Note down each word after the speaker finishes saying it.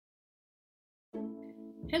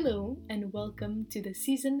Hello, and welcome to the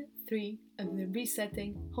season 3 of the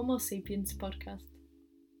Resetting Homo Sapiens podcast.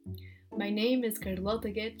 My name is Carlota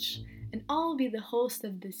Getch, and I'll be the host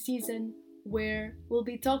of this season where we'll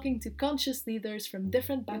be talking to conscious leaders from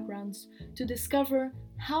different backgrounds to discover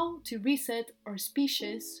how to reset our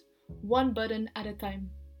species one button at a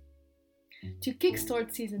time. To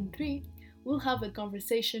kickstart season 3, we'll have a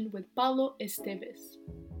conversation with Pablo Esteves.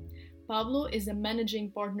 Pablo is a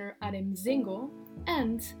managing partner at Mzingo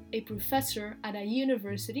and a professor at a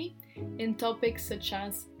university in topics such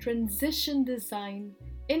as transition design,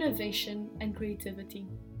 innovation, and creativity.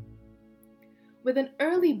 With an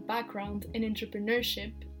early background in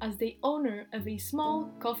entrepreneurship as the owner of a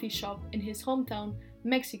small coffee shop in his hometown,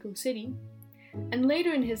 Mexico City, and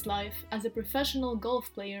later in his life as a professional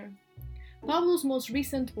golf player, Pablo's most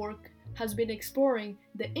recent work has been exploring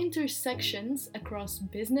the intersections across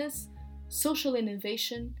business, social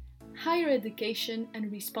innovation, higher education, and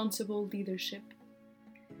responsible leadership.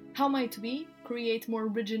 How might we create more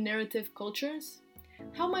regenerative cultures?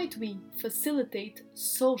 How might we facilitate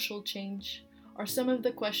social change? Are some of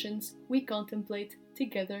the questions we contemplate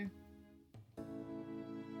together.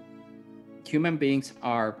 Human beings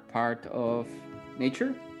are part of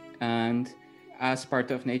nature, and as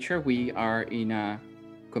part of nature, we are in a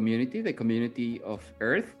community, the community of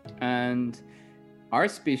Earth, and our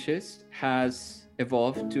species has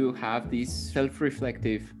evolved to have this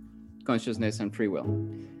self-reflective consciousness and free will.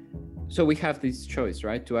 So we have this choice,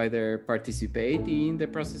 right, to either participate in the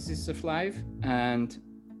processes of life and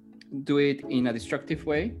do it in a destructive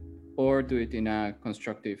way or do it in a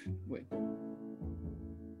constructive way.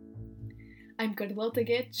 I'm Carlota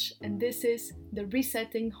Getch, and this is the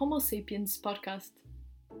Resetting Homo Sapiens podcast.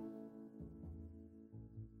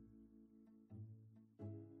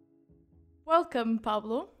 Welcome,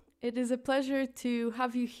 Pablo. It is a pleasure to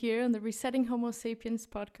have you here on the Resetting Homo Sapiens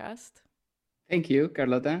podcast. Thank you,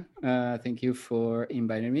 Carlota. Thank you for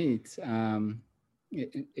inviting me.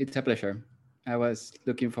 It's a pleasure. I was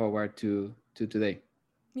looking forward to today.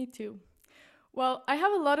 Me too. Well, I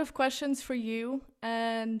have a lot of questions for you,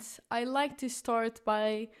 and I like to start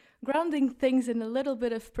by grounding things in a little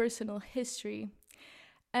bit of personal history.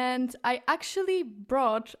 And I actually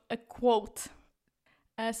brought a quote,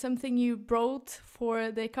 something you wrote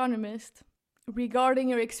for The Economist regarding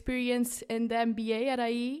your experience in the MBA at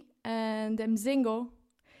IE and Mzingo.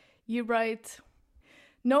 You write,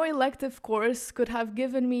 "No elective course could have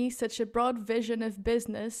given me such a broad vision of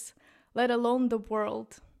business, let alone the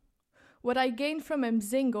world. What I gained from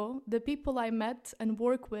Mzingo, the people I met and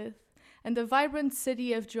work with, and the vibrant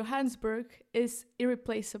city of Johannesburg is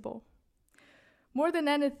irreplaceable. More than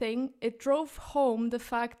anything, it drove home the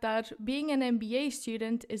fact that being an MBA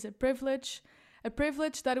student is a privilege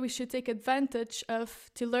that we should take advantage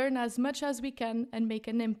of to learn as much as we can and make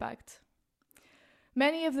an impact.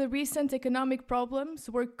 Many of the recent economic problems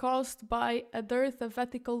were caused by a dearth of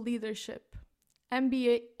ethical leadership.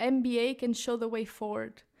 MBA can show the way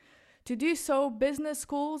forward. To do so, business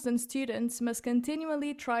schools and students must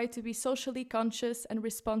continually try to be socially conscious and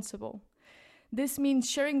responsible. This means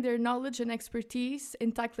sharing their knowledge and expertise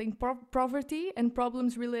in tackling poverty and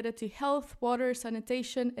problems related to health, water,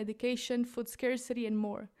 sanitation, education, food scarcity, and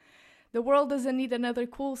more. The world doesn't need another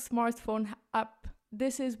cool smartphone app.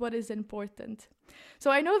 This is what is important." So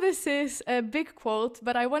I know this is a big quote,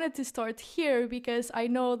 but I wanted to start here because I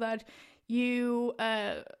know that you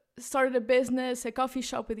started a business, a coffee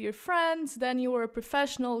shop with your friends, then you were a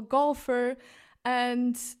professional golfer,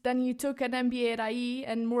 and then you took an MBA at IE,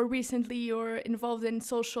 and more recently you're involved in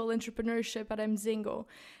social entrepreneurship at Mzingo.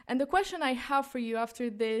 And the question I have for you after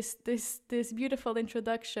this beautiful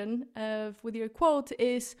introduction with your quote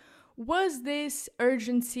is, was this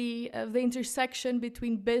urgency of the intersection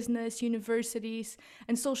between business, universities,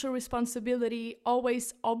 and social responsibility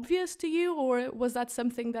always obvious to you, or was that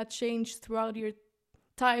something that changed throughout your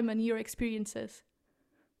time and your experiences?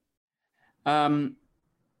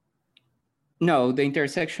 No, the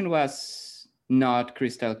intersection was not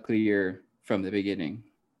crystal clear from the beginning.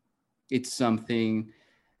 It's something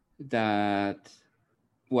that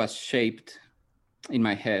was shaped in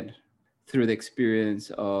my head through the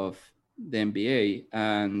experience of the MBA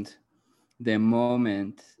and the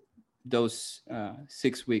moment, those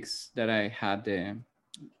 6 weeks that I had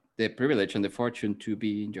the privilege and the fortune to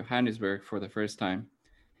be in Johannesburg for the first time,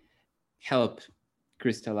 helped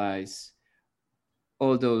crystallize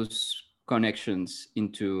all those connections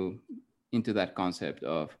into that concept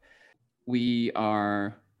of we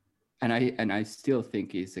are, and I still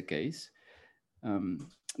think is the case.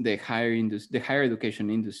 The higher education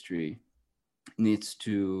industry needs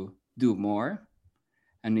to do more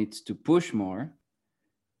and needs to push more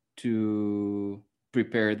to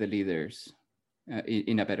prepare the leaders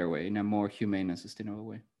in a better way, in a more humane and sustainable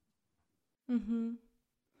way. Mm-hmm.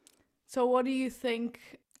 So, what do you think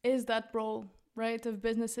is that role, right, of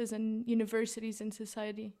businesses and universities in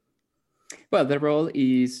society? Well, the role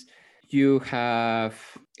is you have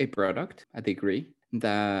a product, a degree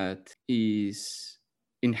that is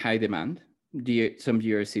in high demand. Some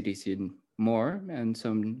years it is in more and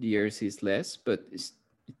some years is less, but it's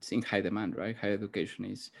in high demand, right? Higher education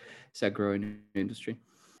is a growing industry.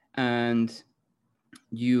 And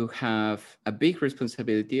you have a big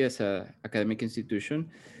responsibility as a academic institution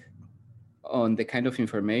on the kind of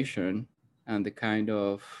information and the kind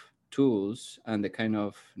of tools and the kind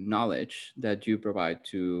of knowledge that you provide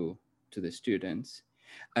to the students,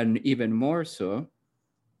 and even more so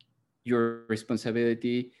your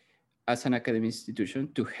responsibility as an academic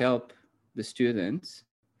institution to help the students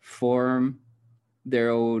form their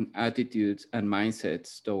own attitudes and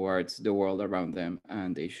mindsets towards the world around them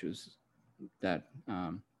and the issues that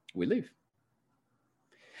we live.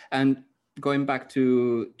 And going back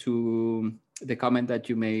to the comment that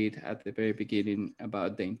you made at the very beginning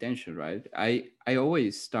about the intention, right? I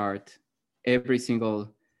always start every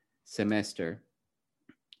single semester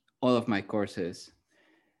all of my courses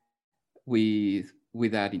with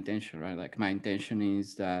that intention, right? Like my intention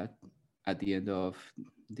is that at the end of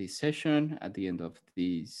this session, at the end of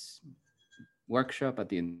this workshop, at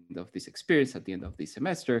the end of this experience, at the end of this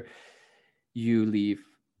semester, you leave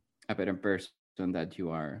a better person that you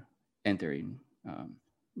are entering.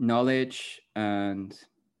 Knowledge and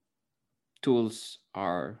tools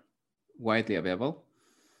are widely available.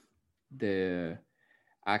 The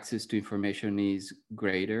access to information is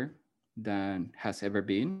greater than has ever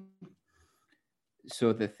been.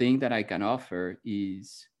 So the thing that I can offer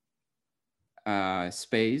is a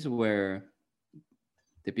space where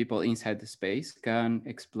the people inside the space can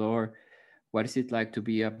explore what is it like to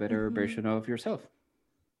be a better Mm-hmm. version of yourself.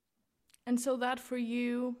 And so, that for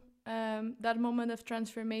you, that moment of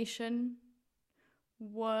transformation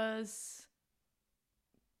was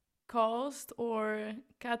caused or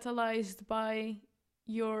catalyzed by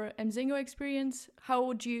your Mzingo experience? How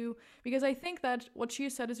would you, because I think that what you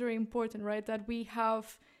said is very important, right? That we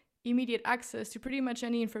have immediate access to pretty much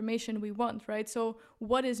any information we want, right? So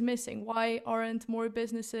what is missing? Why aren't more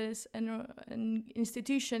businesses and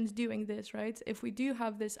institutions doing this, right? If we do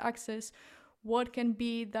have this access, what can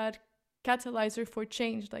be that catalyzer for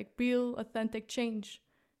change, like real authentic change?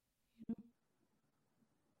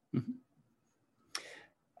 Mhm.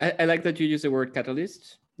 I like that you use the word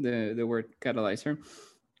catalyst, the word catalyzer.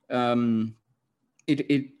 Um,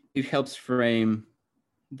 it helps frame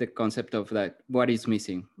the concept of like what is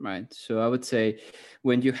missing, right? So I would say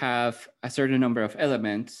when you have a certain number of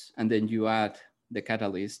elements and then you add the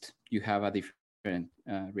catalyst, you have a different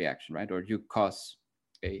reaction, right? Or you cause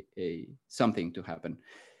a something to happen.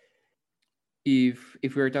 If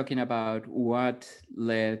we're talking about what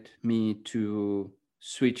led me to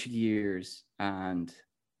switch gears and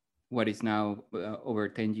what is now over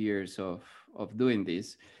 10 years of doing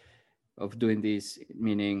this,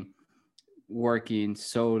 meaning working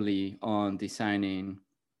solely on designing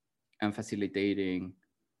and facilitating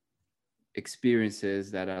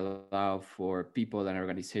experiences that allow for people and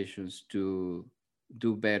organizations to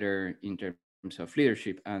do better in terms of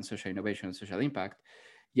leadership and social innovation and social impact.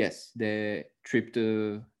 Yes, the trip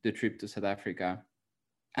to South Africa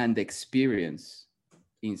and the experience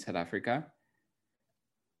in South Africa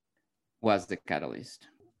was the catalyst.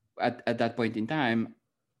 At that point in time,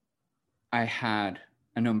 I had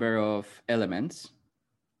a number of elements,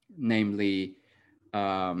 namely,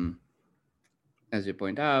 um, as you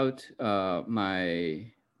point out, my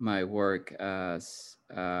work as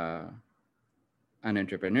an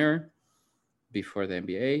entrepreneur before the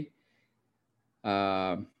MBA,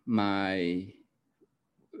 my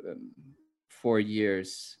 4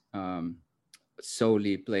 years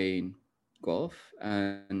solely playing golf,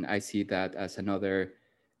 and I see that as another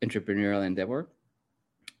entrepreneurial endeavor.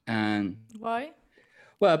 And Why?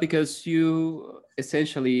 well, because you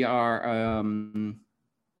essentially are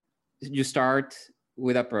you start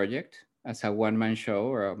with a project as a one-man show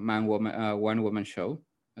or a one-woman show,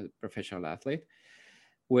 a professional athlete,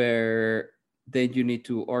 where then you need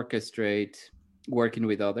to orchestrate working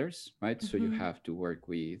with others, right? So you Mm-hmm. have to work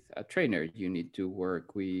with a trainer, you need to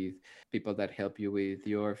work with people that help you with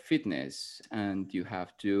your fitness, and you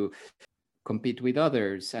have to compete with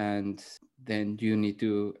others, and then you need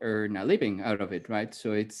to earn a living out of it, right?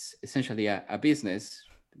 So it's essentially a business.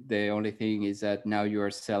 The only thing is that now you are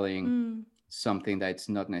selling Mm. something that's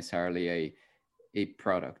not necessarily a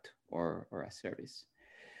product or a service.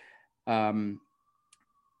 Um,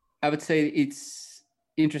 I would say it's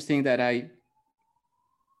interesting that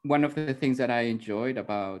one of the things that I enjoyed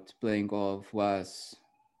about playing golf was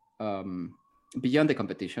um, beyond the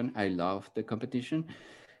competition. I loved the competition.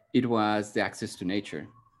 It was the access to nature.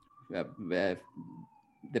 Uh,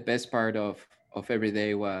 the best part of every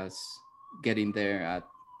day was getting there at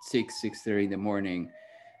 6:30 in the morning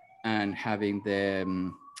and having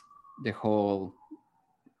the whole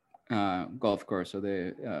golf course or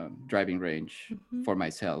the driving range Mm-hmm. for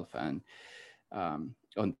myself, and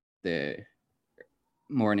on the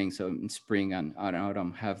mornings so in spring and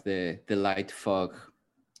autumn have the light fog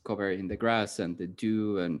covering the grass and the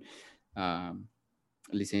dew, and um,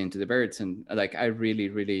 listening to the birds, and like I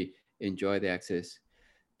really enjoy the access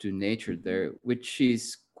to nature Mm-hmm. there, which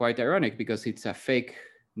is quite ironic because it's a fake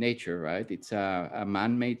nature, right? It's a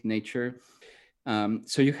man-made nature.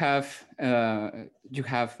 So you have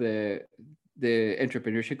the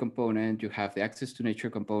entrepreneurship component, you have the access to nature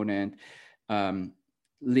component. Um,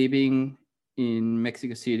 Living in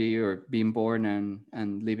Mexico City, or being born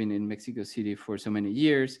and living in Mexico City for so many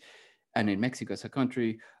years, and in Mexico as a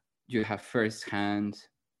country, you have firsthand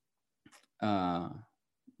uh,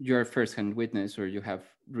 you're a firsthand witness, or you have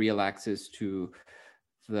real access to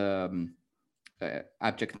the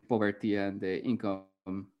abject poverty and the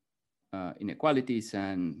income inequalities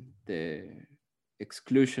and the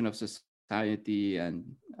exclusion of society and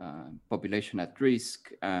population at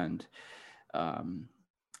risk and um,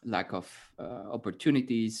 lack of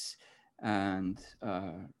opportunities and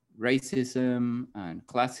racism and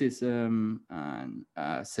classism and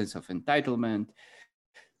a sense of entitlement.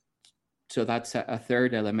 So that's a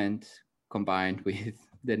third element combined with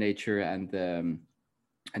the nature and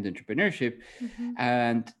entrepreneurship, Mm-hmm.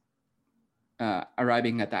 and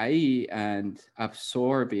arriving at IE and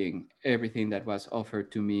absorbing everything that was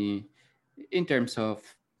offered to me in terms of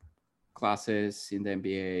classes in the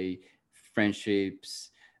MBA,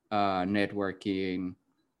 friendships, networking,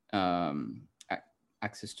 um,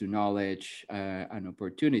 access to knowledge and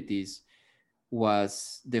opportunities,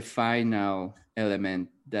 was the final element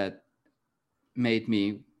that made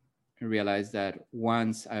me realize that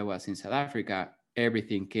once I was in South Africa,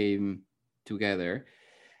 everything came together.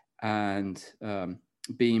 And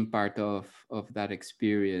being part of that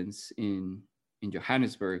experience in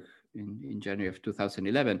Johannesburg in January of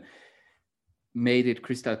 2011 made it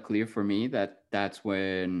crystal clear for me that that's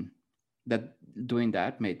when that doing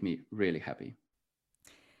that made me really happy.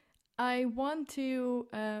 I want to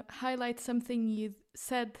highlight something you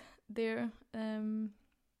said there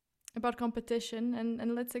about competition,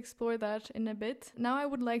 and let's explore that in a bit. Now, I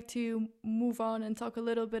would like to move on and talk a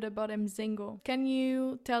little bit about Mzingo. Can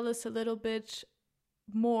you tell us a little bit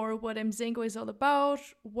more what Mzingo is all about?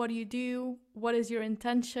 What do you do? What is your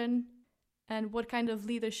intention? And what kind of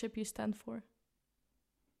leadership you stand for?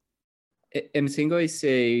 Mzingo is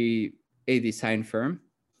a design firm.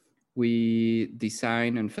 We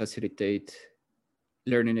design and facilitate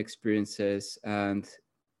learning experiences and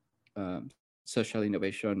social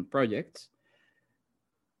innovation projects,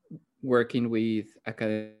 working with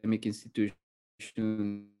academic institutions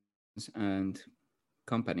and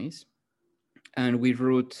companies. And we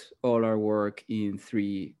root all our work in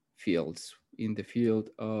three fields: in the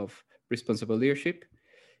field of responsible leadership,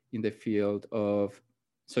 in the field of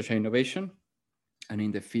social innovation, and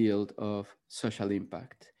in the field of social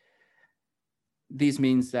impact. This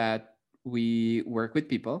means that we work with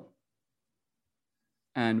people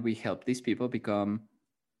and we help these people become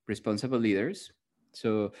responsible leaders.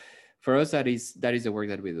 So for us, that is the work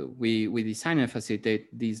that we do. We design and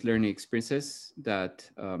facilitate these learning experiences that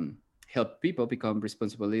help people become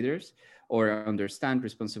responsible leaders or understand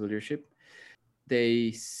responsible leadership.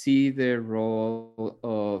 They see the role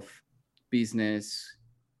of business,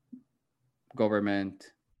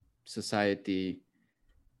 government, society,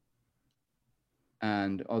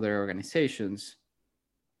 and other organizations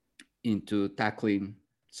into tackling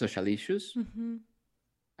social issues, Mm-hmm.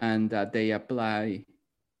 and that they apply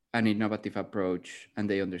an innovative approach and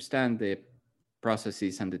they understand the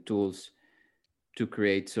processes and the tools to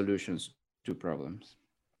create solutions to problems.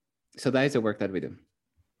 So that is the work that we do.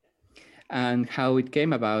 And how it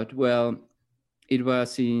came about, well, it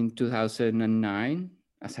was in 2009.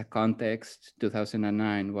 As a context,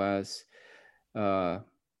 2009 was uh,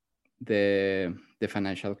 the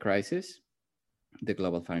financial crisis, the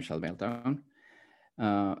global financial meltdown.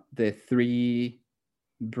 The three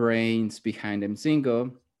brains behind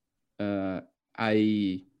Mzingo, uh,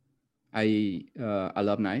 I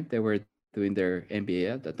alumni. They were doing their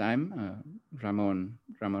MBA at the time. Ramon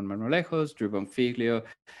Marmolejos, Drew Bonfiglio,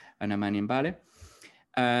 and Amani Mbale,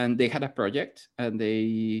 and they had a project, and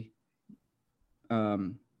they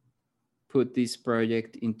put this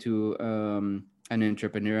project into an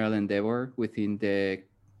entrepreneurial endeavor within the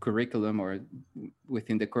curriculum or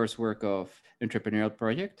within the coursework of entrepreneurial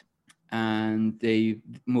project, and they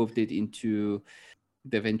moved it into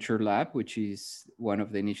the Venture Lab, which is one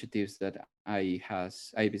of the initiatives that IE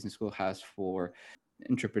Business School has for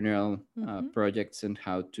entrepreneurial projects and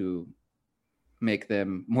how to make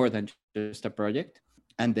them more than just a project.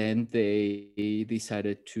 And then they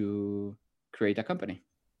decided to create a company.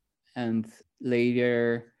 And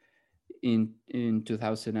later in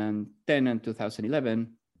 2010 and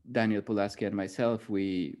 2011, Daniel Pulaski and myself,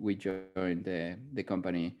 we joined the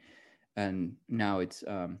company, and now it's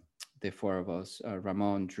the four of us,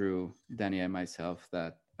 Ramon, Drew, Danny, and myself,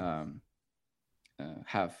 that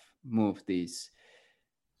have moved this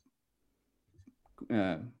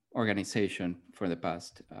uh, organization for the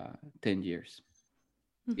past 10 years.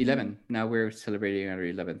 11. Now we're celebrating our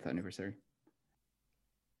 11th anniversary.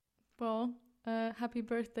 Well, happy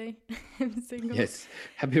birthday, Mzingo. Yes,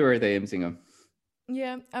 happy birthday, Mzingo.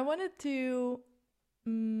 Yeah, I wanted to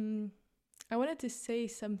say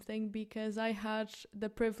something because I had the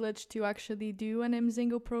privilege to actually do an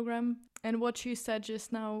Mzingo program, and what you said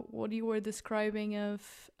just now, what you were describing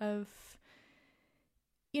of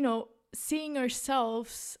seeing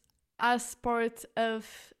ourselves as part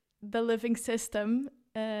of the living system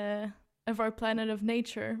of our planet of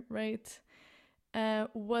nature, right?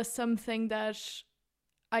 Was something that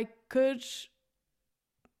I could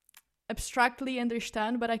abstractly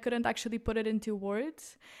understand, but I couldn't actually put it into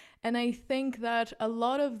words. And I think that a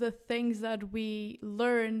lot of the things that we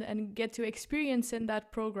learn and get to experience in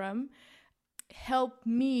that program help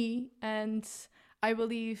me, and I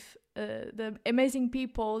believe the amazing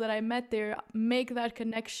people that I met there, make that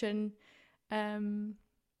connection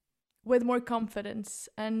with more confidence.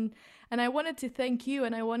 And I wanted to thank you,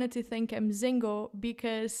 and I wanted to thank Mzingo,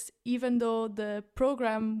 because even though the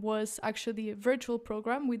program was actually a virtual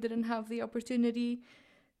program, we didn't have the opportunity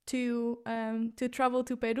to travel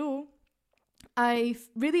to Peru. I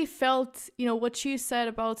really felt, what you said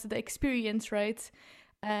about the experience, right?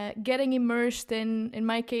 Getting immersed in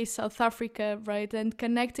my case, South Africa, right? And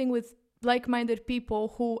connecting with like-minded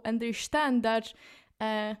people who understand that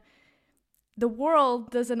the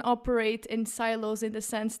world doesn't operate in silos, in the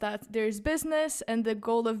sense that there's business and the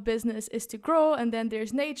goal of business is to grow, and then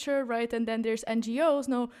there's nature, right? And then there's NGOs.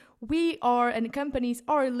 No, we are, and companies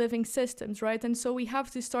are, living systems, right? And so we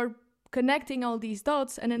have to start connecting all these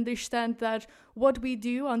dots and understand that what we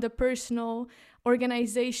do on the personal,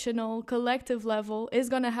 organizational, collective level is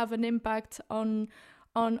going to have an impact on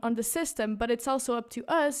the system, but it's also up to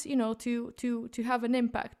us, to have an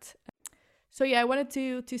impact. So yeah, I wanted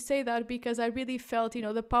to say that because I really felt,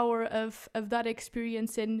 the power of that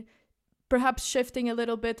experience in perhaps shifting a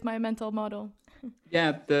little bit my mental model.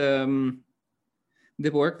 Yeah, the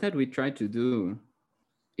work that we try to do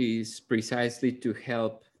is precisely to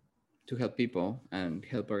help people and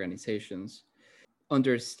help organizations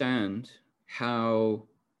understand how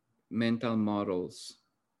mental models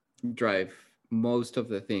drive most of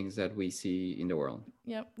the things that we see in the world.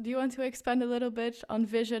 Yeah. Do you want to expand a little bit on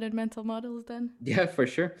vision and mental models then? Yeah, for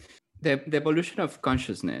sure. The evolution of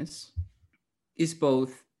consciousness is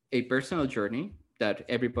both a personal journey that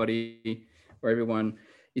everybody or everyone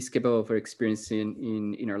is capable of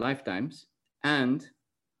experiencing in our lifetimes, and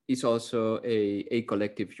is also a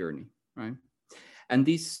collective journey, right? And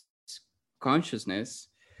this consciousness,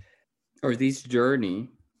 or this journey,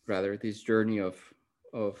 rather, this journey of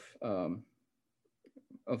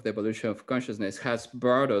the evolution of consciousness has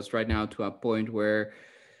brought us right now to a point where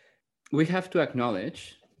we have to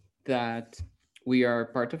acknowledge that we are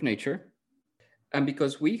part of nature. And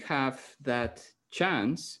because we have that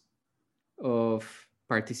chance of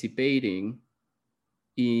participating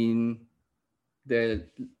in the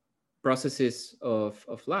processes of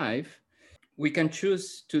life, we can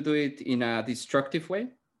choose to do it in a destructive way,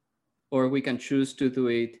 or we can choose to do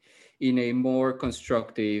it in a more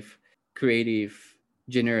constructive, creative,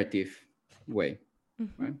 generative way.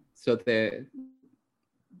 Right? So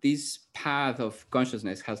this path of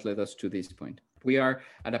consciousness has led us to this point. We are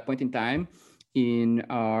at a point in time in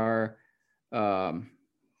our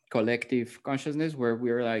collective consciousness where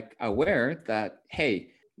we're like aware that, hey,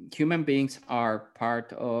 human beings are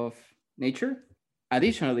part of nature.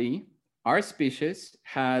 Additionally, our species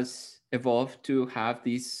has evolved to have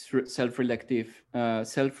this self-reflective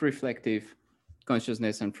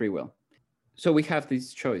consciousness and free will. So we have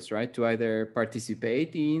this choice, right, to either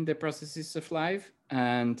participate in the processes of life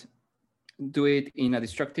and do it in a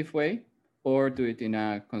destructive way, or do it in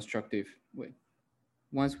a constructive way.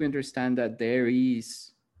 Once we understand that there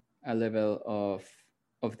is a level of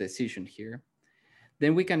of decision here,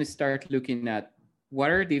 then we can start looking at what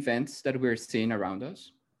are the events that we're seeing around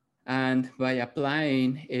us. And by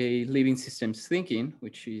applying a living systems thinking,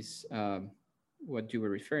 which is what you were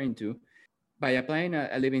referring to, by applying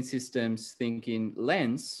a living systems thinking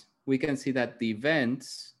lens, we can see that the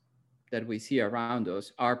events that we see around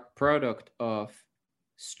us are product of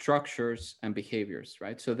structures and behaviors,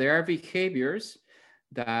 right? So there are behaviors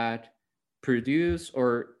that produce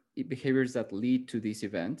or behaviors that lead to these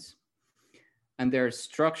events. And there are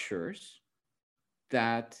structures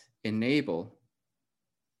that enable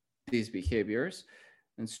these behaviors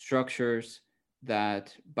and structures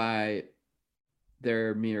that by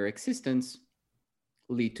their mere existence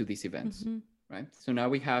lead to these events, right? So now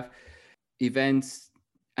we have events,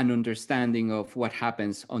 an understanding of what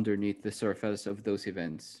happens underneath the surface of those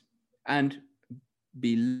events. And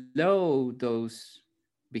below those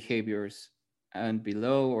behaviors and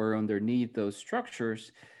below or underneath those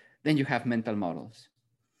structures, then you have mental models.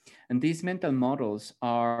 And these mental models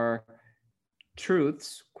are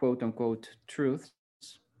truths, quote unquote truths,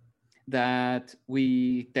 that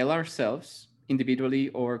we tell ourselves individually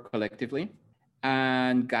or collectively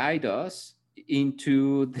and guide us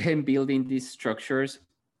into them building these structures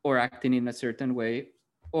or acting in a certain way,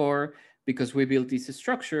 or because we build these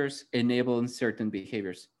structures, enable certain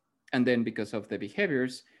behaviors. And then because of the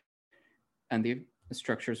behaviors and the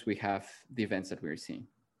structures, we have the events that we're seeing.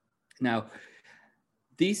 Now,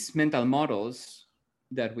 these mental models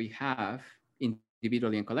that we have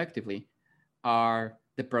individually and collectively are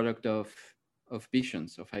the product of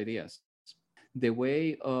visions, of ideas. The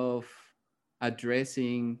way of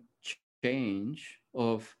addressing change,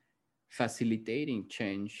 of facilitating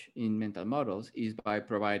change in mental models is by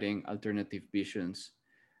providing alternative visions,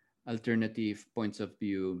 alternative points of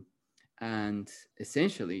view, and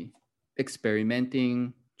essentially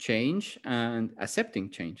experimenting change and accepting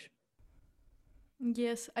change.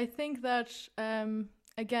 Yes, I think that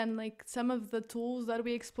again, like some of the tools that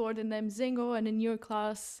we explored in Mzingo and in your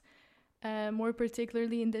class, more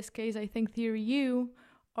particularly in this case, I think Theory U,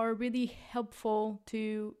 are really helpful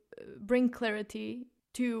to bring clarity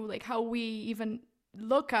to like how we even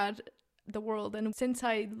look at the world. And since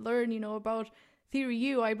I learned, about Theory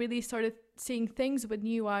U, I really started seeing things with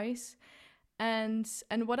new eyes. And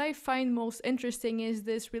what I find most interesting is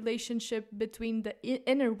this relationship between the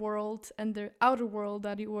inner world and the outer world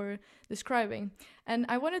that you were describing. And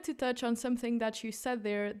I wanted to touch on something that you said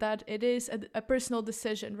there, that it is a personal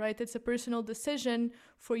decision, right? It's a personal decision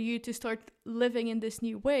for you to start living in this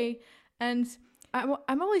new way. And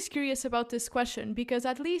I'm always curious about this question because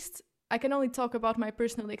at least I can only talk about my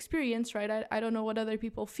personal experience, right? I don't know what other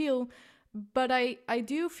people feel, but I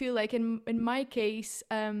do feel like in my case,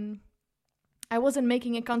 I wasn't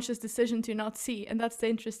making a conscious decision to not see. And that's the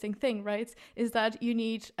interesting thing, right? Is that you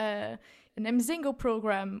need an Mzingo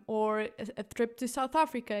program or a trip to South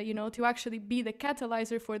Africa, to actually be the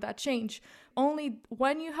catalyzer for that change. Only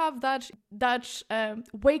when you have that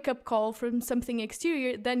wake-up call from something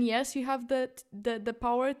exterior, then yes, you have the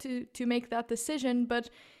power to make that decision. But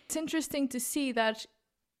it's interesting to see that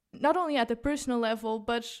not only at the personal level,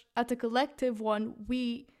 but at the collective one,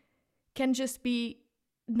 we can just be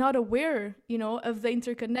not aware, of the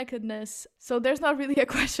interconnectedness. So there's not really a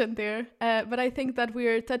question there, but I think that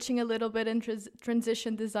we're touching a little bit in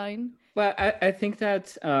transition design. Well, I think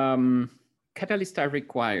that catalysts are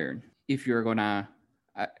required if you're gonna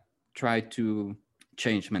try to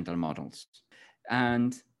change mental models.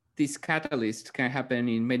 And this catalyst can happen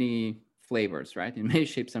in many flavors, right? In many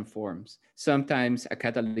shapes and forms. Sometimes a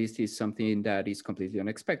catalyst is something that is completely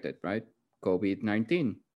unexpected, right?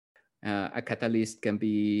 COVID-19. A catalyst can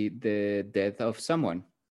be the death of someone.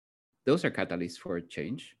 Those are catalysts for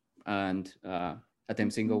change. And at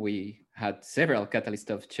Mzingo, we had several catalysts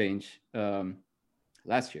of change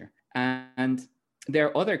last year. And there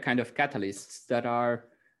are other kind of catalysts that are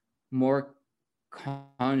more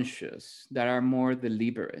conscious, that are more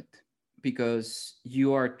deliberate, because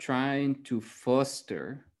you are trying to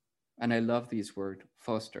foster, and I love this word,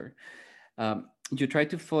 foster, you try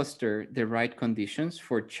to foster the right conditions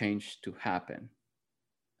for change to happen.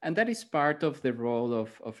 And that is part of the role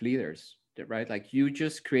of leaders, right? Like you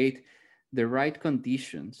just create the right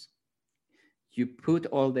conditions, you put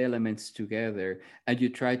all the elements together, and you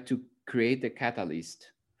try to create the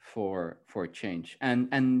catalyst for change.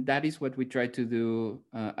 And that is what we try to do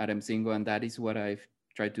at Mzingo, and that is what I've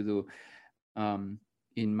tried to do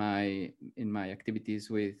in my activities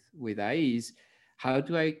with AIs. How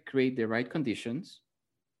do I create the right conditions,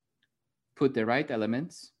 put the right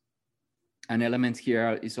elements, and elements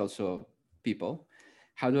here is also people.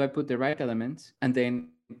 How do I put the right elements and then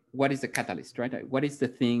what is the catalyst, right? What is the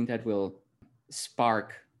thing that will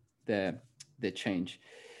spark the change?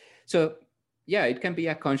 So yeah, it can be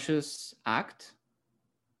a conscious act,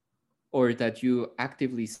 or that you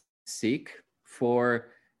actively seek for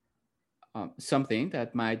something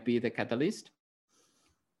that might be the catalyst.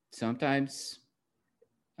 Sometimes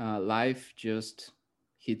life just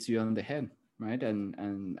hits you on the head, right?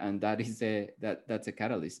 And that is that's a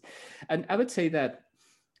catalyst. And I would say that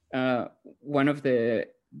one of the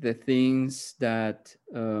things that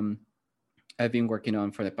I've been working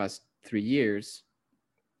on for the past 3 years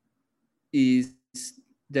is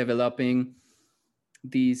developing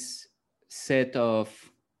this set of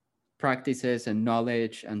practices and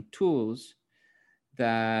knowledge and tools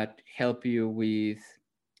that help you with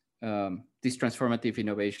this transformative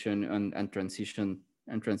innovation and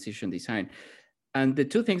transition design. And the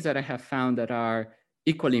two things that I have found that are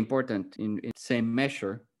equally important in same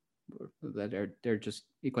measure, that they're just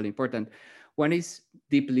equally important. One is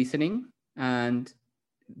deep listening, and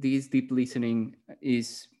this deep listening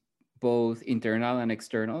is both internal and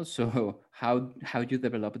external. So how you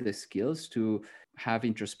develop the skills to have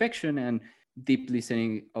introspection and deep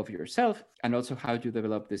listening of yourself, and also how you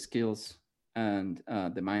develop the skills and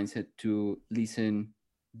the mindset to listen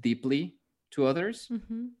deeply to others,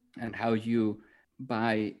 and how you,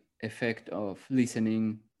 by effect of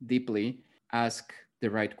listening deeply, ask the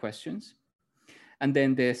right questions. And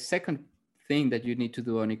then the second thing that you need to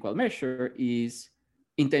do on equal measure is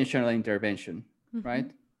intentional intervention,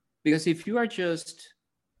 right? Because if you are just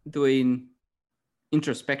doing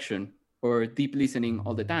introspection or deep listening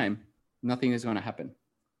all the time, nothing is going to happen.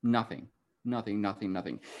 Nothing.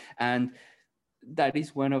 And that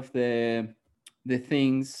is one of the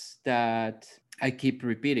things that I keep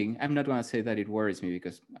repeating. I'm not going to say that it worries me,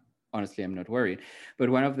 because honestly, I'm not worried. But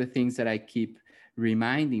one of the things that I keep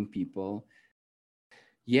reminding people,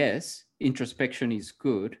 yes, introspection is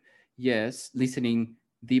good. Yes, listening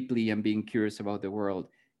deeply and being curious about the world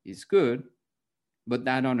is good. But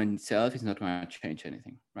that on itself is not going to change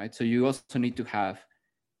anything, right? So you also need to have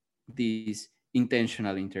this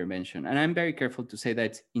intentional intervention. And I'm very careful to say that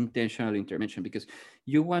it's intentional intervention, because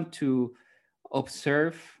you want to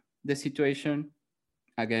observe the situation,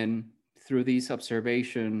 again, through this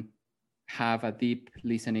observation, have a deep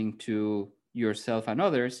listening to yourself and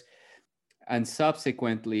others, and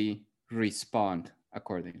subsequently respond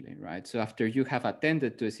accordingly, right? So after you have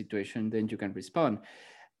attended to a situation, then you can respond.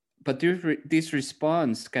 But this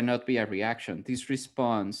response cannot be a reaction. This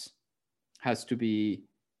response has to be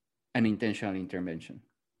an intentional intervention.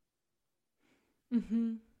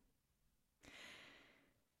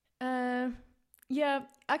 Yeah,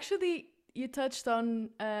 actually, you touched on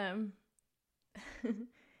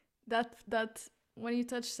that when you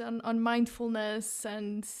touched on mindfulness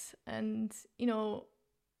and you know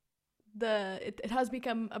it has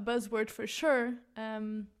become a buzzword for sure.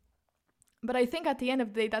 But I think at the end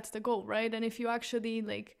of the day, that's the goal, right? And if you actually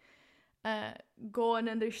go and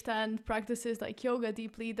understand practices like yoga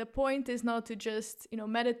deeply, the point is not to just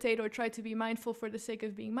meditate or try to be mindful for the sake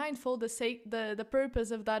of being mindful. The purpose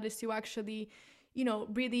of that is to actually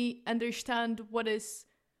really understand what is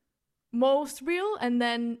most real, and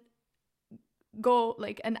then go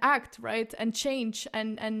and act, right, and change.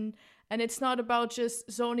 And it's not about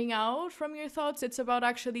just zoning out from your thoughts. It's about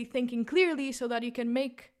actually thinking clearly so that you can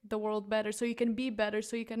make the world better, so you can be better,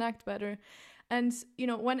 so you can act better. And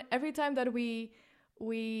when every time that we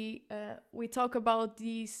talk about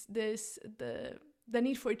the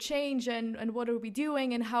need for change, and what are we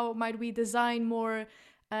doing, and how might we design more,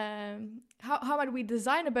 how might we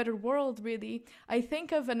design a better world, really, I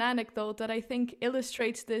think of an anecdote that I think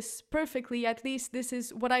illustrates this perfectly. At least this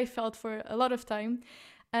is what I felt for a lot of time.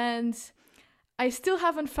 And I still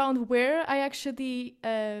haven't found where I actually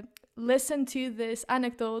listened to this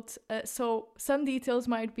anecdote, so some details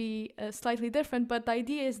might be slightly different, but the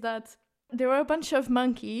idea is that there were a bunch of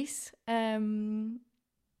monkeys in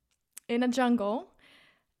a jungle,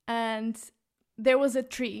 and there was a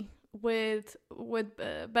tree with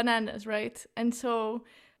bananas, right? And so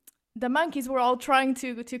the monkeys were all trying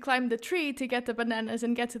to climb the tree to get the bananas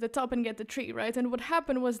and get to the top and get the tree, right? And what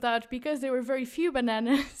happened was that because there were very few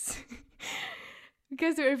bananas,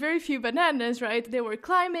 right, they were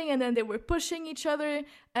climbing, and then they were pushing each other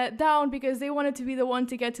down, because they wanted to be the one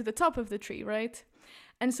to get to the top of the tree, right?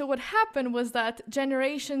 And so what happened was that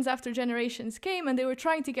generations after generations came, and they were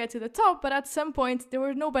trying to get to the top, but at some point there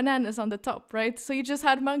were no bananas on the top, right? So you just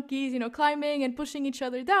had monkeys, climbing and pushing each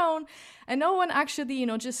other down, and no one actually,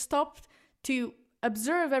 just stopped to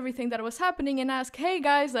observe everything that was happening and ask, hey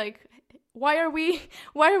guys, why are we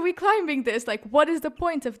why are we climbing this? Like, what is the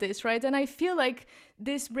point of this, right? And I feel like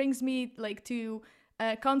this brings me like to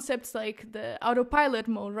concepts like the autopilot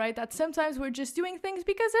mode, right? That sometimes we're just doing things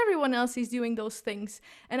because everyone else is doing those things.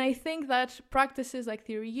 And I think that practices like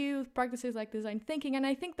theory youth, practices like design thinking, and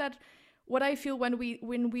I think that what I feel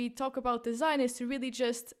when we talk about design is to really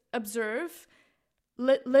just observe,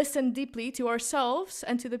 listen deeply to ourselves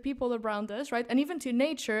and to the people around us, right? And even to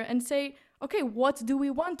nature, and say, okay, what do we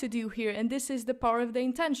want to do here? And this is the power of the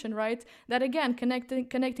intention, right? That again,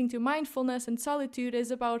 connecting to mindfulness and solitude is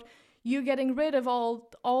about you getting rid of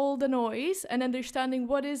all the noise and understanding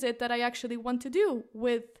what is it that I actually want to do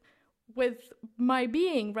with my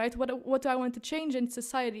being, right? What do I want to change in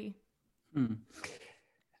society? Hmm.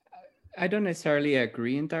 I don't necessarily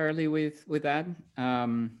agree entirely with that.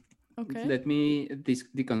 Okay. Let me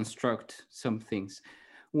deconstruct some things.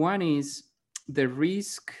 One is the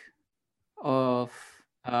risk of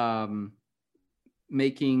um,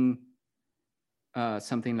 making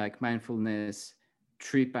something like mindfulness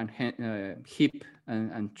trip and hip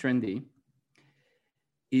and trendy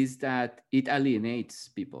is that it alienates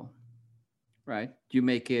people, right? You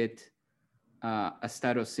make it a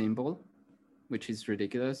status symbol, which is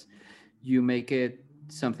ridiculous. You make it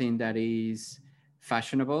something that is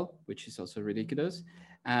fashionable, which is also ridiculous,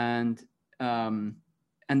 and um,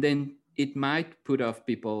 and then it might put off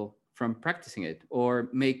people from practicing it or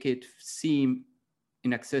make it seem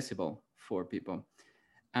inaccessible for people.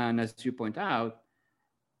 And as you point out,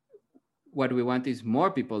 what we want is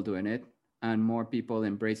more people doing it and more people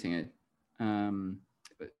embracing it. Um,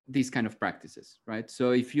 these kind of practices, right?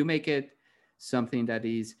 So if you make it something that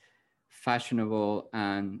is fashionable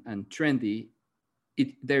and trendy,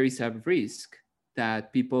 there is a risk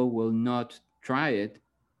that people will not try it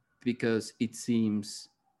because it seems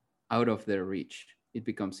out of their reach. It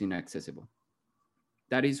becomes inaccessible.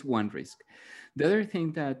 That is one risk. The other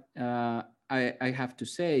thing that I have to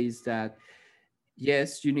say is that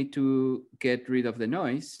yes, you need to get rid of the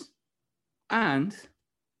noise, and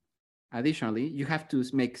additionally, you have to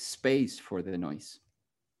make space for the noise,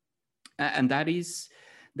 and that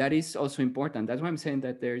is also important. That's why I'm saying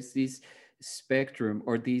that there's this spectrum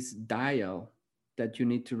or this dial that you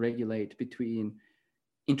need to regulate between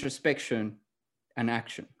introspection and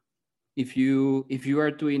action. If you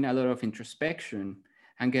are doing a lot of introspection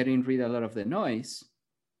and getting rid of a lot of the noise,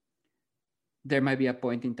 there might be a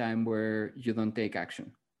point in time where you don't take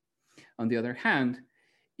action. On the other hand,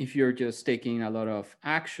 if you're just taking a lot of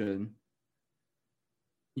action,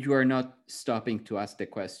 you are not stopping to ask the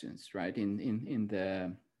questions, right? In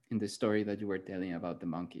the story that you were telling about the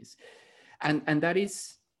monkeys, and that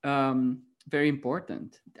is very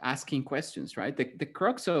important. Asking questions, right? The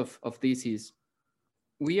crux of this is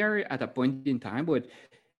we are at a point in time where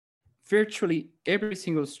virtually every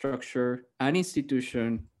single structure and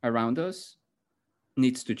institution around us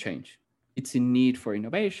needs to change. It's in need for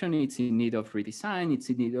innovation, it's in need of redesign, it's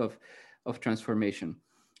in need of transformation.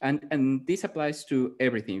 And this applies to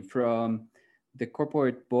everything from the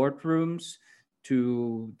corporate boardrooms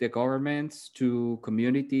to the governments, to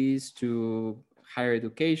communities, to higher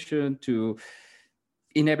education, to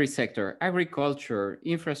in every sector: agriculture,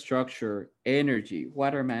 infrastructure, energy,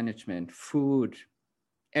 water management, food,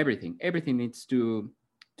 everything needs to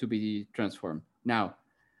be transformed. Now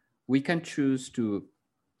we can choose to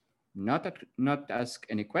not ask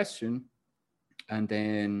any question, and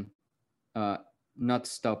then uh, not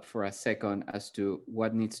stop for a second as to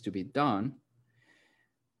what needs to be done,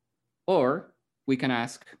 or we can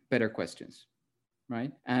ask better questions,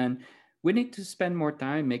 right? And we need to spend more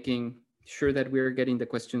time making sure that we're getting the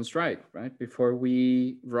questions right, before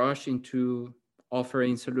we rush into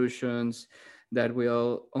offering solutions that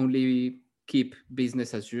will only keep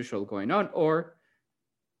business as usual going on or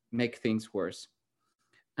make things worse.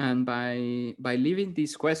 And by leaving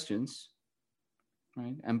these questions,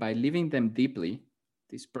 right, and by leaving them deeply,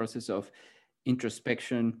 this process of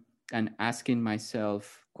introspection and asking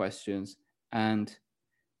myself questions and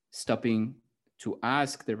stopping to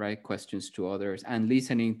ask the right questions to others and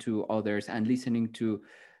listening to others and listening to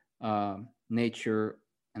nature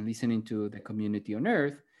and listening to the community on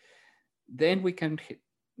earth, then we can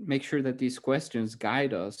make sure that these questions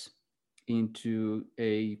guide us into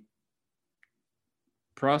a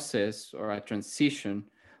process or a transition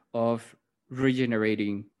of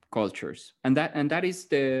regenerating cultures. And that is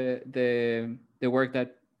the work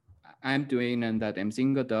that I'm doing and that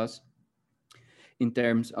Mzingo does in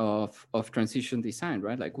terms of transition design,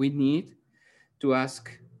 right? Like we need to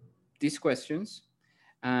ask these questions,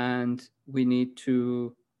 and we need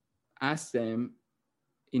to ask them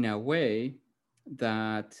in a way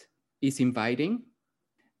that is inviting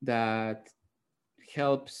that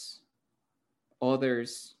helps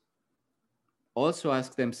others also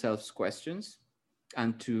ask themselves questions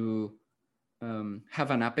and to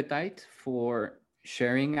have an appetite for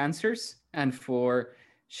sharing answers and for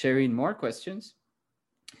sharing more questions.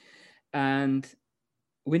 And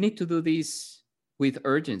we need to do this with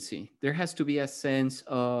urgency. There has to be a sense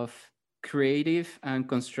of creative and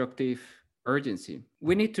constructive urgency.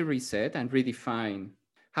 We need to reset and redefine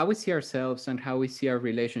how we see ourselves and how we see our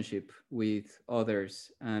relationship with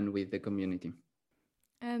others and with the community.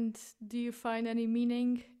 And do you find any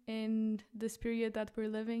meaning in this period that we're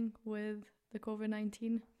living with the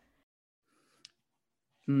COVID-19?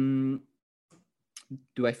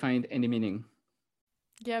 Do I find any meaning?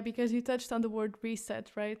 Yeah, because you touched on the word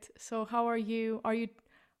reset, right? So how are you?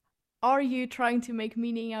 Are you trying to make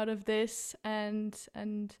meaning out of this, and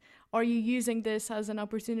are you using this as an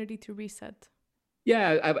opportunity to reset?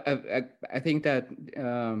 Yeah, I think that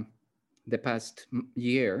the past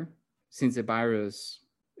year, since the virus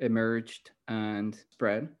emerged and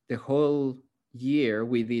spread, the whole year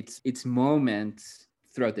with its moments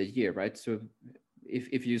throughout the year, right? So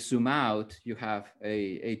if you zoom out, you have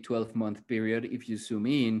a 12-month period. If you zoom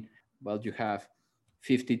in, well, you have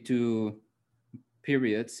 52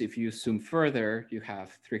 periods. If you zoom further, you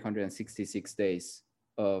have 366 days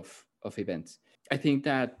of events. I think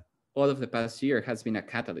that all of the past year has been a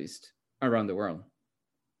catalyst around the world.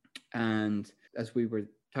 And as we were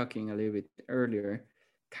talking a little bit earlier,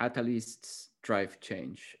 catalysts drive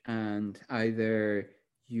change. And either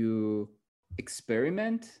you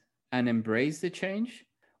experiment and embrace the change,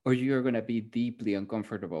 or you're going to be deeply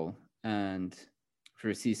uncomfortable and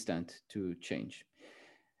resistant to change.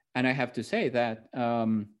 And I have to say that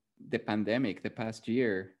the pandemic, the past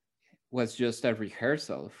year, was just a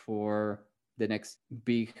rehearsal for the next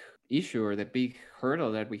big issue or the big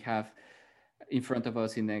hurdle that we have in front of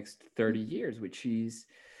us in the next 30 years, which is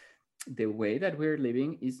the way that we're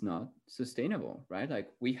living is not sustainable, right? Like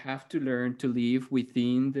we have to learn to live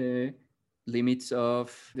within the limits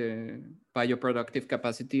of the bioproductive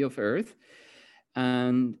capacity of Earth.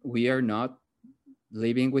 And we are not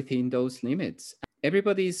living within those limits.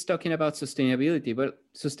 Everybody is talking about sustainability, but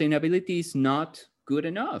sustainability is not good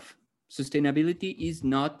enough. Sustainability is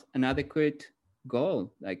not an adequate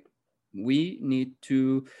goal. Like we need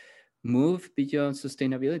to move beyond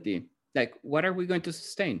sustainability. Like what are we going to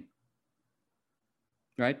sustain?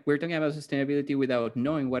 Right? We're talking about sustainability without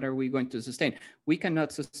knowing what are we going to sustain. We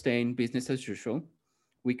cannot sustain business as usual.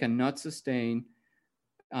 We cannot sustain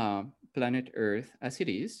planet Earth as it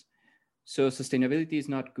is. So sustainability is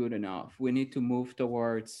not good enough. We need to move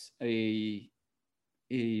towards a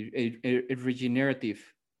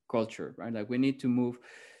regenerative culture, right? Like we need to move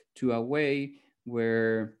to a way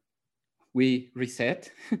where we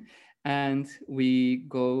reset and we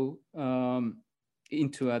go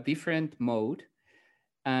into a different mode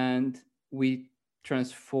and we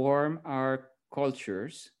transform our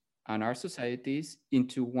cultures and our societies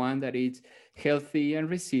into one that is healthy and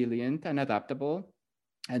resilient and adaptable,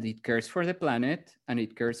 and it cares for the planet and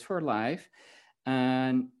it cares for life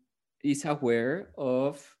and is aware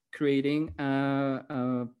of creating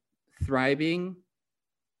a thriving,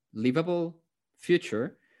 livable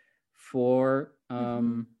future for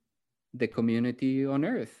the community on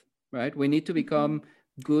Earth, right? We need to become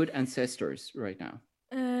good ancestors right now.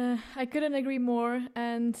 I couldn't agree more.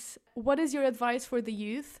 And what is your advice for the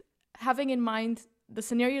youth, having in mind the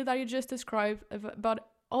scenario that you just described about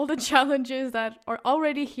all the challenges that are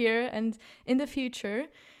already here and in the future?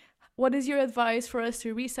 What is your advice for us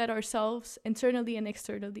to reset ourselves internally and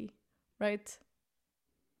externally, right?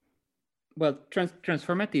 Well,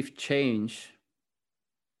 transformative change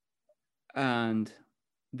and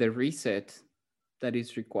the reset that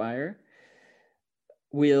is required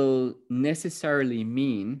will necessarily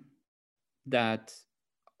mean that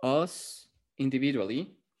us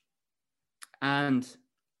individually and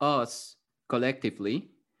us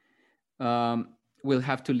collectively will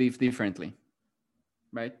have to live differently,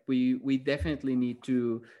 right? We definitely need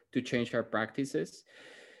to change our practices.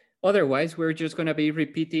 Otherwise, we're just going to be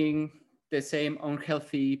repeating the same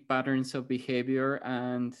unhealthy patterns of behavior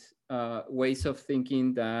and ways of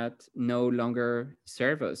thinking that no longer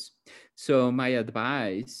serve us. So my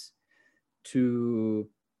advice to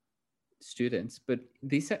students, but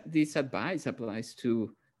this advice applies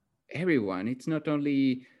to everyone. It's not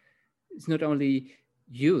only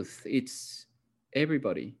youth. It's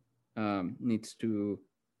everybody needs to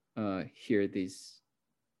hear this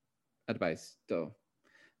advice. Though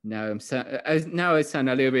now now I sound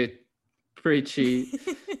a little bit preachy.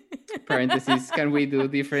 Parentheses, can we do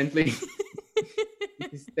differently?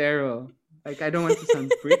 It's terrible. Like, I don't want to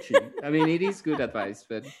sound preachy. I mean, it is good advice,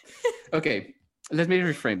 but okay, let me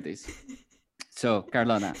reframe this. So,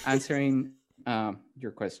 Carlona, answering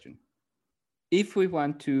your question, if we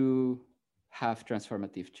want to have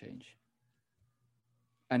transformative change,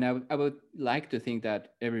 and I would like to think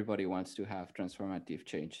that everybody wants to have transformative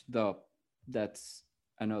change, though that's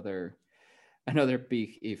another another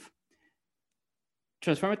big if.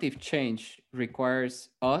 Transformative change requires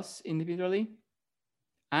us individually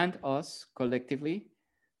and us collectively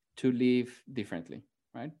to live differently,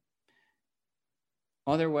 right?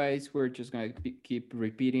 Otherwise, we're just going to keep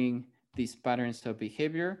repeating these patterns of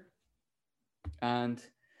behavior and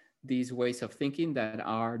these ways of thinking that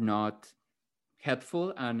are not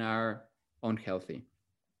helpful and are unhealthy.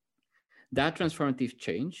 That transformative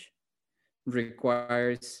change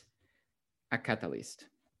requires a catalyst.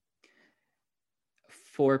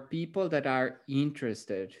 For people that are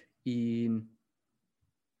interested in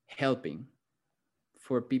helping,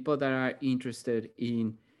 for people that are interested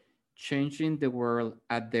in changing the world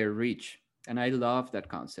at their reach. And I love that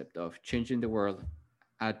concept of changing the world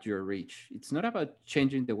at your reach. It's not about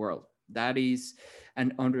changing the world. That is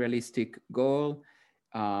an unrealistic goal,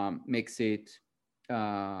 makes it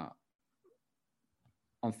uh,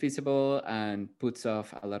 unfeasible and puts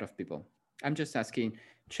off a lot of people. I'm just asking,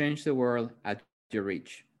 change the world at your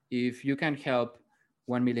reach. If you can help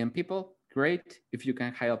 1 million people, great. If you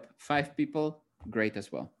can help 5 people, great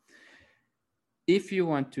as well. If you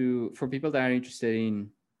want to, for people that are interested in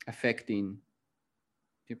affecting,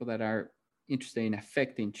 people that are interested in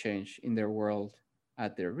affecting change in their world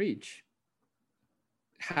at their reach,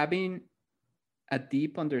 having a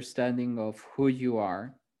deep understanding of who you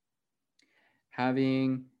are,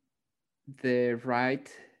 having the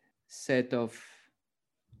right set of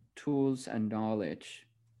tools and knowledge,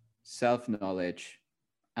 self knowledge,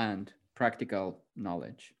 and practical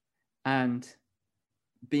knowledge, and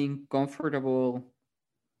being comfortable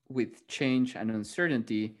with change and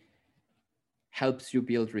uncertainty helps you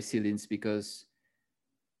build resilience because,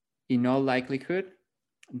 in all likelihood,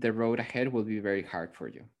 the road ahead will be very hard for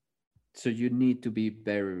you. So, you need to be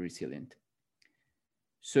very resilient.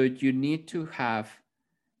 So, you need to have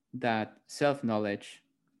that self knowledge,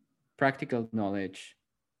 practical knowledge,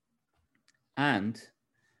 and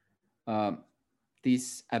um,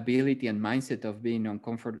 this ability and mindset of being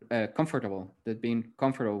comfortable, that being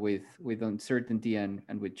comfortable with uncertainty and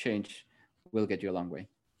with change will get you a long way.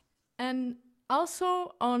 And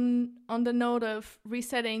also on the note of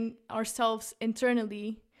resetting ourselves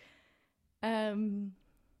internally, um,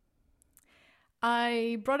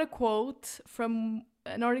 I brought a quote from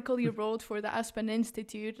an article you wrote for the Aspen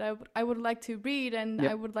Institute. I would like to read, and I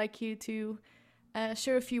Yep. would like you to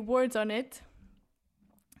share a few words on it.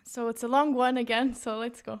 So it's a long one again, so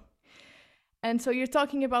let's go. And so you're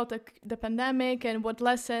talking about the pandemic and what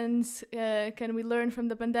lessons can we learn from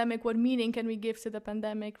the pandemic, what meaning can we give to the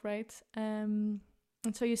pandemic, right? And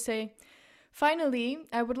so you say, finally,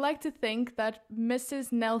 I would like to think that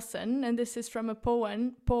Mrs. Nelson, and this is from a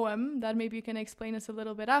poem that maybe you can explain us a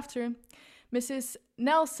little bit after, Mrs.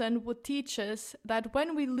 Nelson would teach us that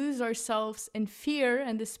when we lose ourselves in fear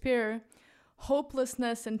and despair,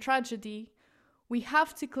 hopelessness and tragedy, we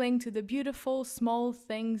have to cling to the beautiful small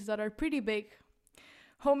things that are pretty big.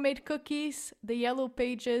 Homemade cookies, the yellow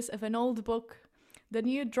pages of an old book, the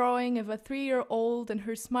new drawing of a 3-year-old and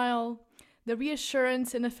her smile, the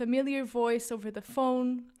reassurance in a familiar voice over the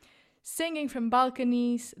phone, singing from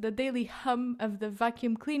balconies, the daily hum of the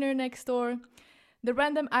vacuum cleaner next door, the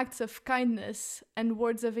random acts of kindness and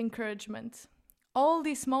words of encouragement. All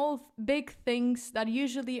these small, big things that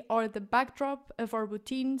usually are the backdrop of our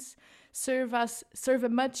routines serve a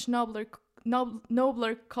much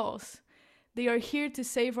nobler cause. They are here to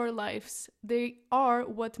save our lives. They are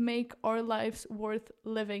what make our lives worth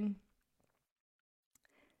living.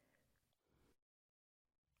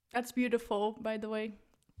 That's beautiful, by the way.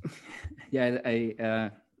 Yeah,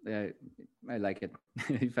 I like it,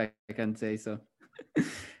 if I can say so.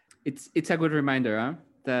 It's a good reminder, huh?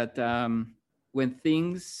 That when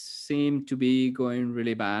things seem to be going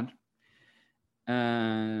really bad,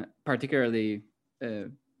 particularly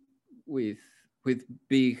with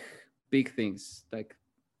big things like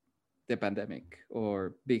the pandemic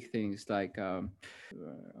or big things like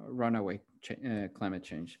runaway climate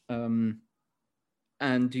change,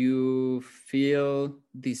 and you feel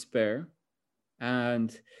despair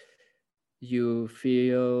and you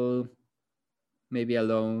feel maybe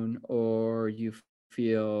alone, or you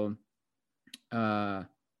feel uh,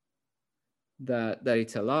 that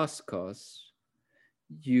it's a lost cause,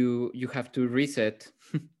 you have to reset,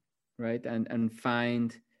 right, and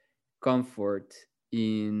find comfort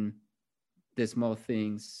in the small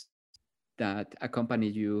things that accompany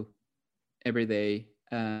you every day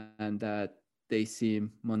and that they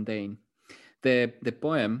seem mundane. The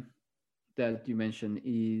poem that you mentioned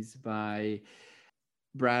is by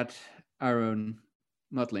Brad Aaron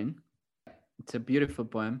Motlin. It's a beautiful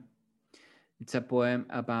poem. It's a poem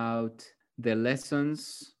about the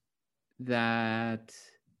lessons that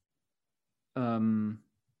um,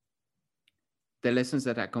 the lessons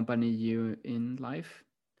that accompany you in life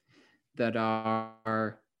that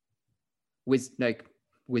are like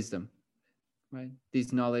wisdom, right?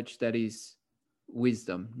 This knowledge that is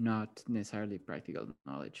wisdom, not necessarily practical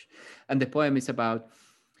knowledge. And the poem is about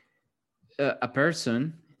a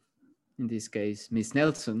person, in this case, Miss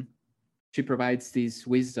Nelson. She provides this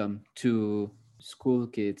wisdom to school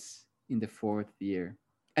kids in the fourth year,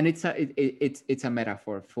 and it's a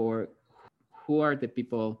metaphor for who are the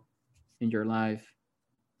people in your life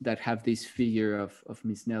that have this figure of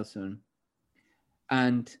Miss Nelson,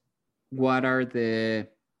 and what are the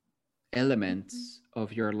Mm-hmm. elements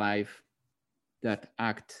of your life that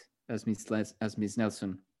act as as Miss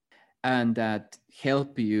Nelson, and that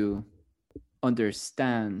help you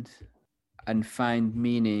understand and find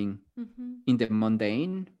meaning Mm-hmm. in the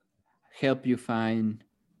mundane, help you find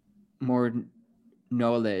more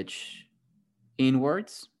knowledge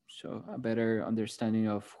inwards, so a better understanding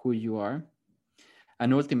of who you are,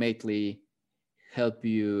 and ultimately help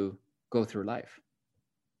you go through life.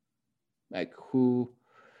 Like who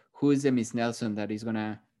is the Miss Nelson that is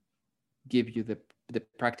gonna give you the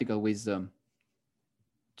practical wisdom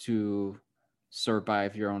to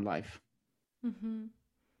survive your own life? Mm-hmm.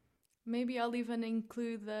 Maybe I'll even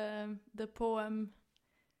include the poem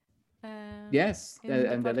Yes, in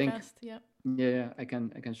the and the link. podcast. Yeah. Yeah, I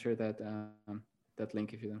can share that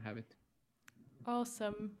link if you don't have it.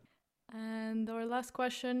 Awesome. And our last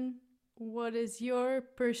question, what is your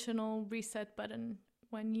personal reset button?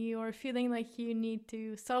 When you are feeling like you need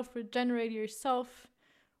to self regenerate yourself,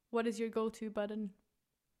 what is your go to button?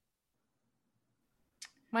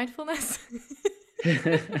 Mindfulness?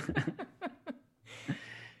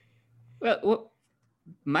 Well,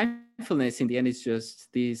 mindfulness in the end is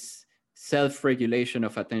just this self-regulation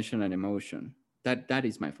of attention and emotion. That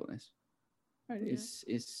is mindfulness. Right? Yeah.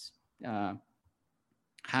 Is uh,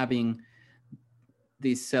 having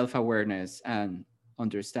this self-awareness and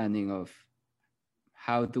understanding of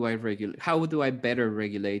how do I better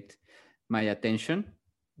regulate my attention,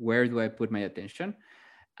 where do I put my attention,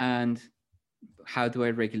 and how do I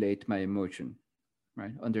regulate my emotion,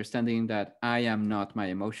 right? Understanding that I am not my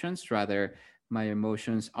emotions, rather my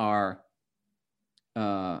emotions are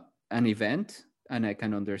uh, an event, and I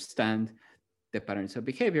can understand the patterns of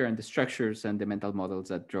behavior and the structures and the mental models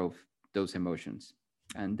that drove those emotions,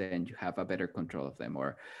 and then you have a better control of them,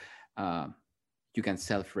 or uh, you can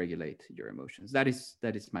self-regulate your emotions. That is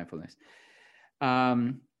mindfulness.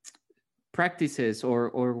 um, Practices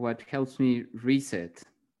or what helps me reset.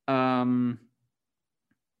 um,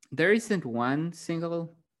 there isn't one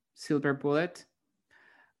single silver bullet.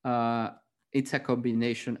 uh, it's a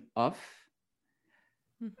combination of,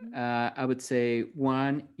 Mm-hmm. I would say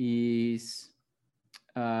one is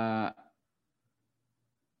uh,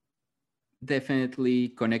 definitely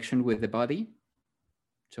connection with the body.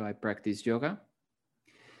 So I practice yoga.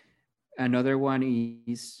 Another one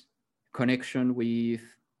is connection with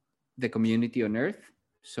the community on earth.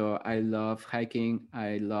 So I love hiking.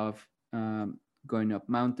 I love going up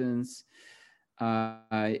mountains.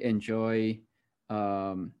 I enjoy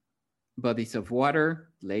um, bodies of water,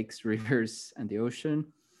 lakes, rivers, and the ocean.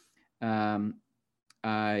 Um,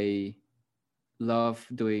 I love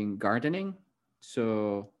doing gardening.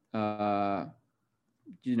 So,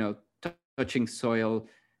 touching soil,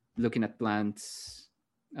 looking at plants,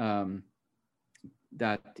 um,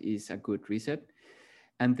 that is a good reset.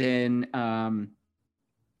 And then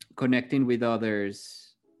connecting with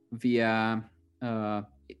others via uh,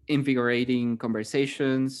 invigorating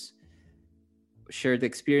conversations, shared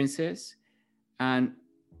experiences. And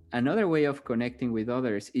another way of connecting with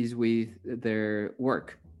others is with their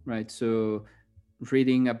work, right? So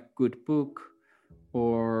reading a good book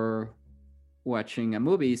or watching a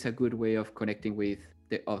movie is a good way of connecting with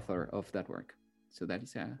the author of that work. So that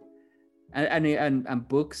is a and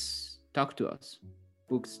books talk to us.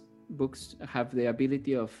 Books have the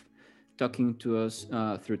ability of talking to us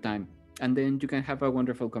through time, and then you can have a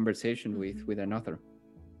wonderful conversation Mm-hmm. with an author.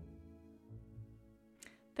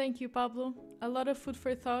 Thank you, Pablo. A lot of food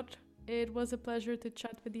for thought. It was a pleasure to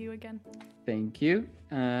chat with you again. Thank you,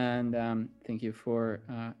 and thank you for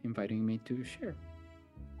inviting me to share.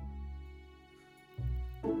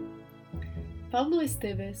 Pablo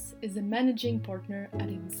Esteves is a managing partner at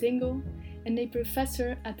Insingo and a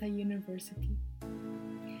professor at a university.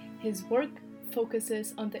 His work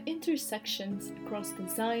focuses on the intersections across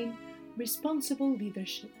design, responsible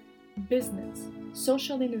leadership, business,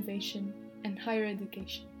 social innovation, and higher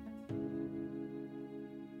education.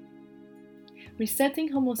 Resetting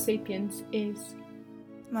Homo Sapiens is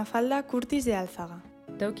Mafalda Curtis de Álzaga,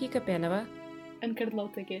 Toki Kapenova, and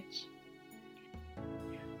Carlota Gitsch.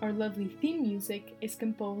 Our lovely theme music is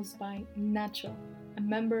composed by Natural, a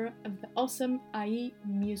member of the awesome AI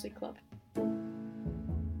Music Club.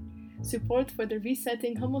 Support for the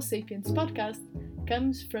Resetting Homo Sapiens podcast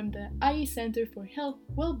comes from the AI Center for Health,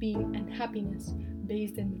 Wellbeing and Happiness,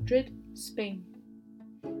 based in Madrid, Spain.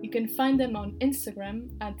 You can find them on Instagram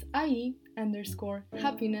at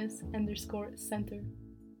AI_happiness_center.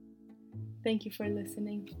 Thank you for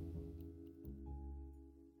listening.